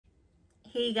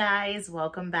Hey guys,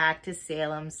 welcome back to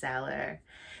Salem, Cellar.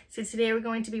 So today we're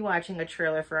going to be watching a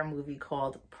trailer for a movie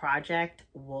called Project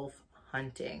Wolf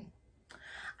Hunting.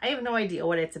 I have no idea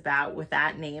what it's about with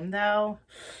that name though.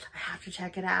 I have to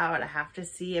check it out. I have to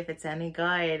see if it's any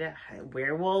good.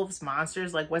 Werewolves,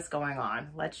 monsters, like what's going on?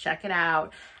 Let's check it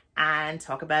out and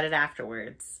talk about it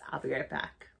afterwards. I'll be right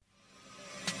back.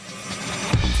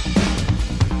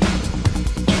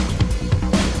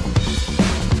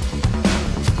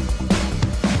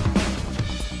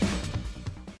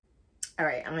 All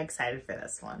right, I'm excited for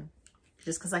this one.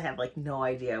 Just because I have like no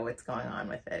idea what's going on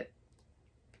with it.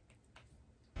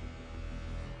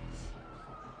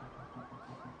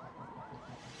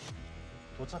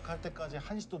 도착할 때까지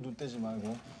한시도 눈 떼지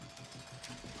말고.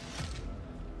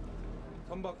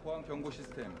 선박 보안 경고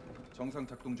시스템 정상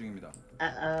작동 중입니다.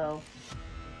 Uh-oh.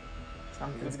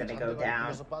 Something's gonna go down.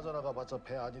 그래서 빠져나가 봤자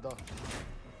배 아니다.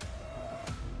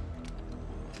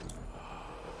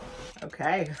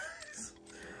 Okay.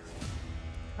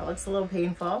 That looks a little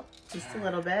painful, just a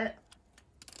little bit.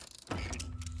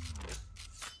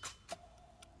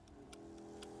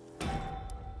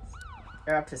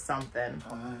 They're up to something.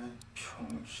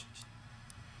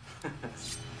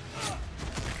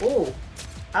 Ooh.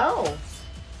 Oh.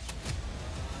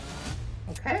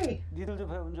 Okay. 니들도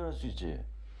배 운전할 수 있지?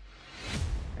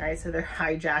 All right, so they're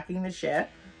hijacking the ship.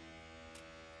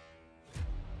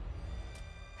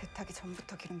 배 타기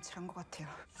전부터 기름칠한 것 같아요.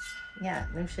 Yeah,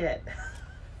 no shit.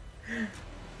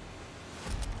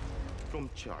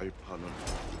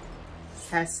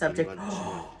 Test subject.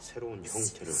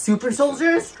 Super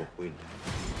soldiers?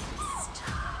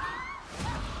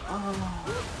 Oh.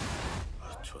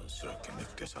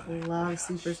 Love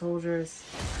super soldiers.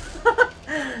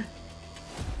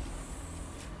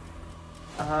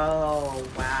 Oh,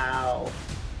 wow.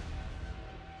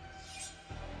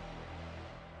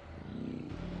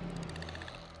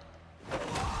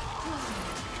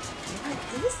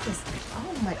 What is this?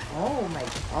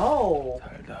 Oh.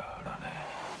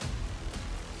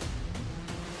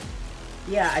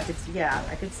 Yeah, I could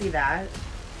see that.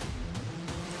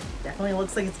 Definitely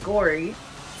looks like it's gory.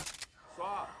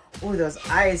 Ooh, those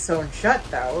eyes sewn shut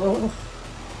though. Ugh.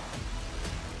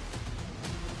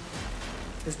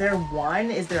 Is there one?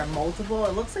 Is there a multiple?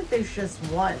 It looks like there's just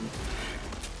one.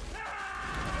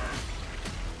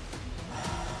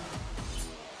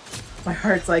 My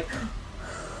heart's like...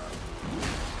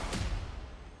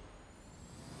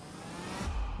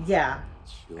 Yeah,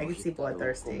 I can see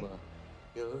bloodthirsty.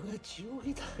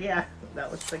 Yeah,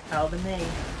 that looks like hell to me.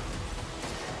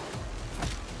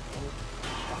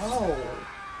 Oh.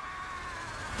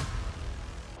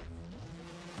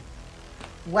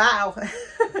 Wow.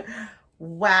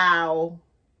 Wow.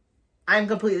 I'm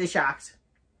completely shocked.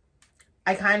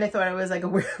 I kind of thought it was like a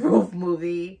werewolf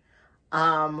movie.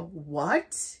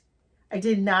 What? I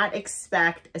did not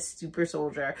expect a super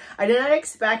soldier. I did not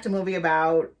expect a movie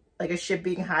about like a ship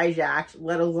being hijacked,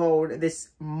 let alone this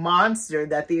monster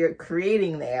that they're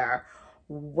creating there.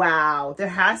 Wow. There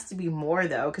has to be more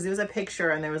though, because there was a picture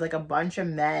and there was like a bunch of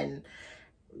men.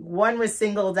 One was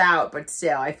singled out, but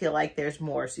still, I feel like there's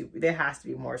more there has to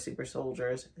be more super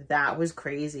soldiers. That was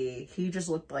crazy. He just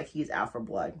looked like he's out for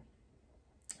blood.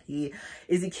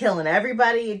 Is he killing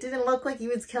everybody? It didn't look like he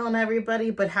was killing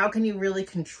everybody, but how can you really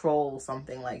control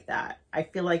something like that? I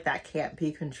feel like that can't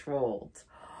be controlled.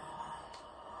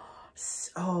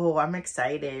 Oh, I'm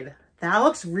excited. That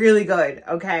looks really good.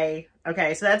 Okay,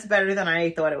 so that's better than I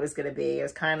thought it was gonna be. It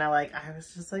was kind of like, I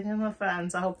was just like, I'm a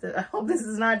fan, so I hope this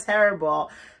is not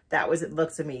terrible. It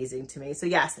looks amazing to me. So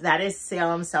yes, that is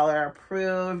Salem Cellar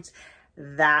approved.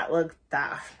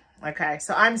 Okay,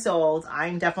 so I'm sold.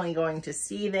 I'm definitely going to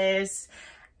see this.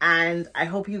 And I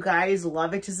hope you guys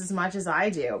love it just as much as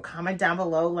I do. Comment down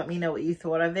below. Let me know what you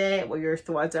thought of it, what your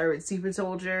thoughts are with super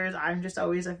soldiers. I'm just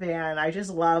always a fan. I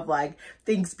just love like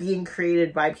things being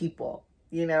created by people.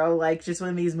 You know, like just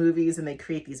when these movies and they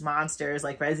create these monsters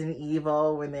like Resident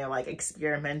Evil when they're like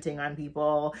experimenting on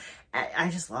people.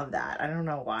 I just love that. I don't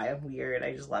know why. I'm weird.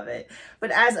 I just love it. But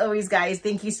as always, guys,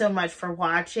 thank you so much for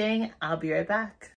watching. I'll be right back.